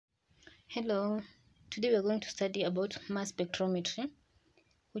Hello, today we are going to study about mass spectrometry,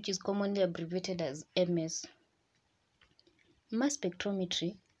 which is commonly abbreviated as MS. Mass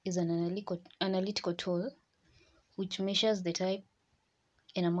spectrometry is an analytical tool which measures the type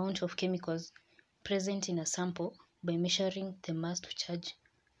and amount of chemicals present in a sample by measuring the mass to charge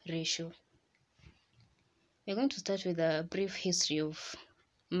ratio. We are going to start with a brief history of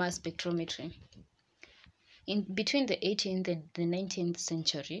mass spectrometry. Between the 18th and the 19th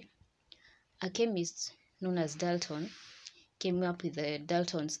century, a chemist known as Dalton came up with the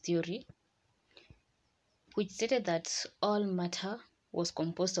Dalton's theory, which stated that all matter was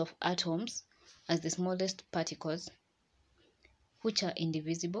composed of atoms as the smallest particles, which are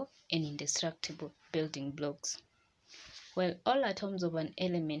indivisible and indestructible building blocks. While all atoms of an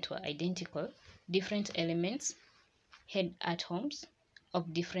element were identical, different elements had atoms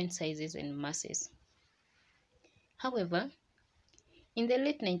of different sizes and masses. However, in the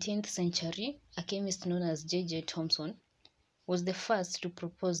late 19th century, a chemist known as J.J. Thomson was the first to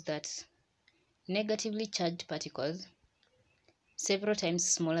propose that negatively charged particles, several times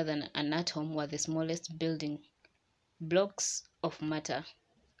smaller than an atom, were the smallest building blocks of matter.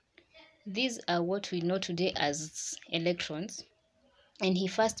 These are what we know today as electrons, and he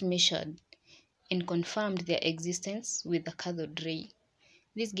first measured and confirmed their existence with the cathode ray.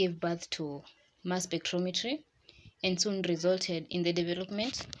 This gave birth to mass spectrometry and soon resulted in the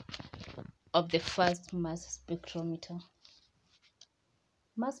development of the first mass spectrometer.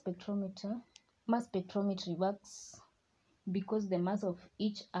 Mass spectrometry works because the mass of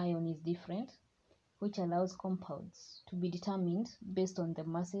each ion is different, which allows compounds to be determined based on the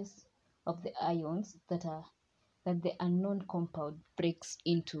masses of the ions that the unknown compound breaks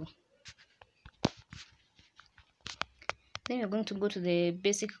into. Then we're going to go to the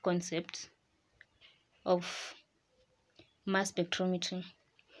basic concept of mass spectrometry.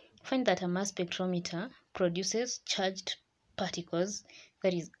 Find that a mass spectrometer produces charged particles,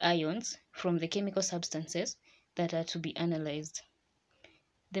 that is ions, from the chemical substances that are to be analyzed.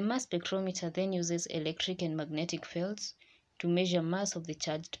 The mass spectrometer then uses electric and magnetic fields to measure mass of the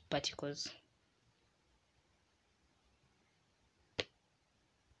charged particles.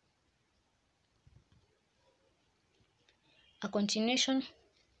 A continuation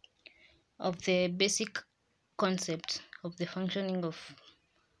of the basic concept of the functioning of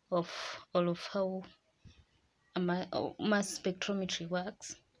all of how mass spectrometry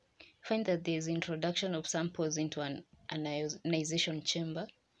works. Find that there is introduction of samples into an ionization chamber.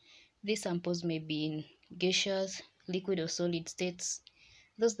 These samples may be in gaseous, liquid or solid states.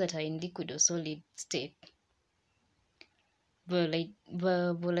 Those that are in liquid or solid state,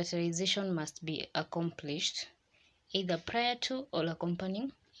 volatilization must be accomplished either prior to or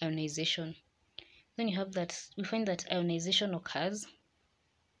accompanying ionization. Then we find that ionization occurs.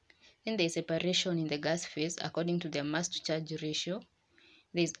 Then there is separation in the gas phase according to their mass to charge ratio.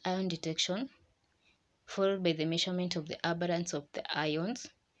 There is ion detection, followed by the measurement of the abundance of the ions.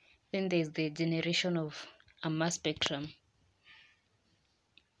 Then there is the generation of a mass spectrum.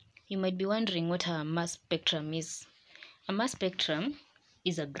 You might be wondering what a mass spectrum is. A mass spectrum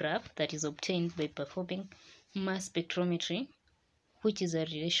is a graph that is obtained by performing mass spectrometry, which is a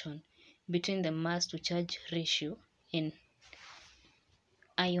relation between the mass to charge ratio and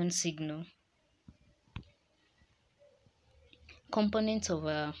ion signal. Components of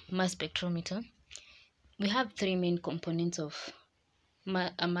a mass spectrometer. We have three main components of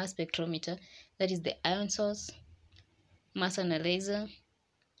a mass spectrometer, that is the ion source, mass analyzer,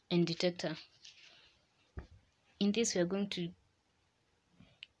 and detector. In this, we are going to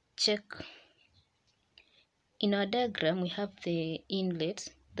check. In our diagram, we have the inlet,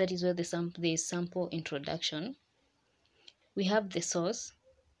 that is where there is sample introduction. We have the source.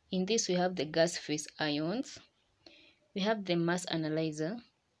 In this, we have the gas phase ions. We have the mass analyzer.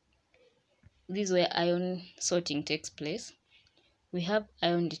 This is where ion sorting takes place. We have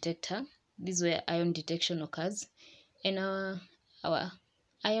ion detector. This is where ion detection occurs. And our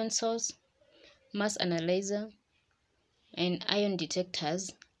ion source, mass analyzer, and ion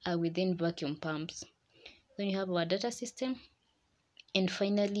detectors are within vacuum pumps. Then you have our data system, and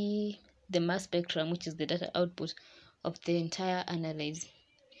finally the mass spectrum, which is the data output of the entire analysis.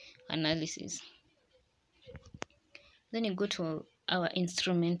 Then you go to our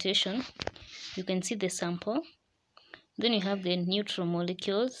instrumentation. You can see the sample. Then you have the neutral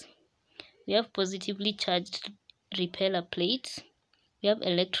molecules. We have positively charged repeller plates. We have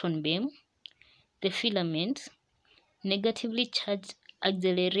electron beam, the filament, negatively charged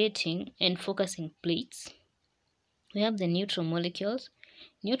accelerating and focusing plates. We have the neutral molecules,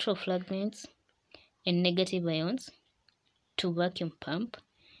 neutral fragments, and negative ions to vacuum pump.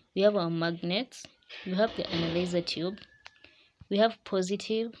 We have our magnets. We have the analyzer tube. We have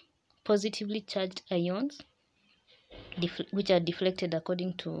positively charged ions, which are deflected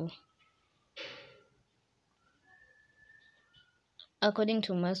according to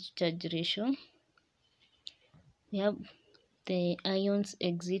mass to charge ratio. We have the ions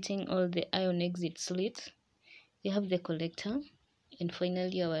exiting all the ion exit slits. We have the collector, and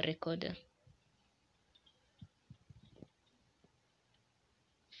finally our recorder.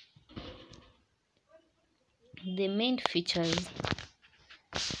 The main features.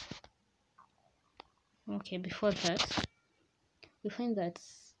 Okay, before that, we find that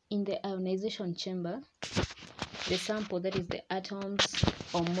in the ionization chamber, the sample, that is the atoms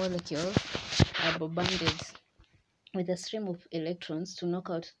or molecules, are bombarded with a stream of electrons to knock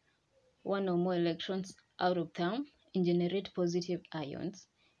out one or more electrons out of them and generate positive ions,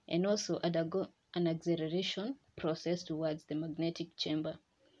 and also undergo an acceleration process towards the magnetic chamber.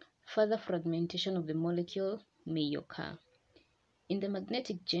 Further fragmentation of the molecule may occur. In the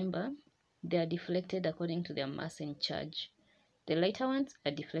magnetic chamber, they are deflected according to their mass and charge. The lighter ones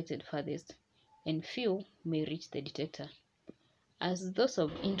are deflected farthest, and few may reach the detector. As those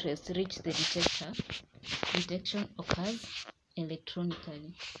of interest reach the detector, detection occurs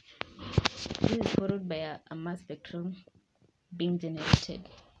electronically. This is followed by a mass spectrum being generated.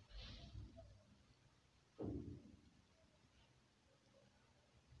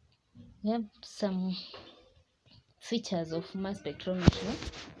 We have some features of mass spectrometry.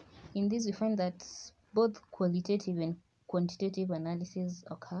 In this, we find that both qualitative and quantitative analysis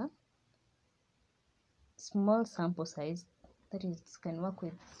occur. Small sample size, that is, can work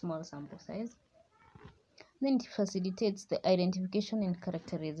with small sample size. Then it facilitates the identification and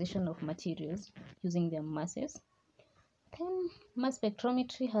characterization of materials using their masses. Then mass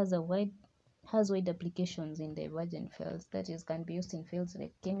spectrometry has wide applications in divergent fields, that is, can be used in fields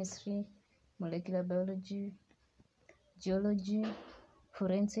like chemistry, molecular biology, geology,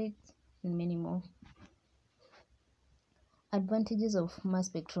 forensics, and many more. Advantages of mass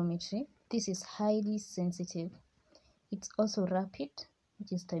spectrometry: this is highly sensitive. It's also rapid,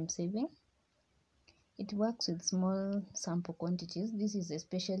 which is time saving. It works with small sample quantities. This is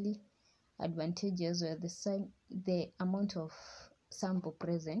especially advantageous where the amount of sample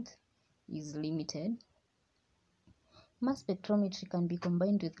present is limited. Mass spectrometry can be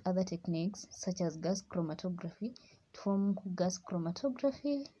combined with other techniques such as gas chromatography to form gas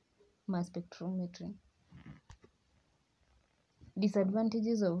chromatography mass spectrometry.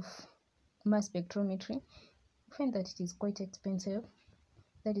 Disadvantages of mass spectrometry: we find that it is quite expensive,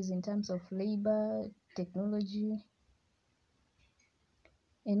 that is in terms of labor, technology,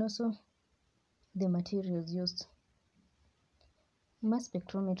 and also the materials used. Mass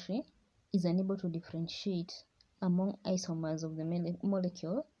spectrometry is unable to differentiate among isomers of the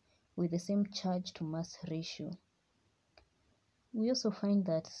molecule with the same charge to mass ratio. We also find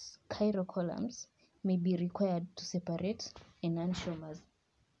that chiral columns may be required to separate enantiomers.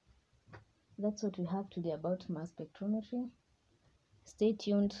 That's what we have today about mass spectrometry. Stay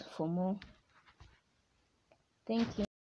tuned for more. Thank you.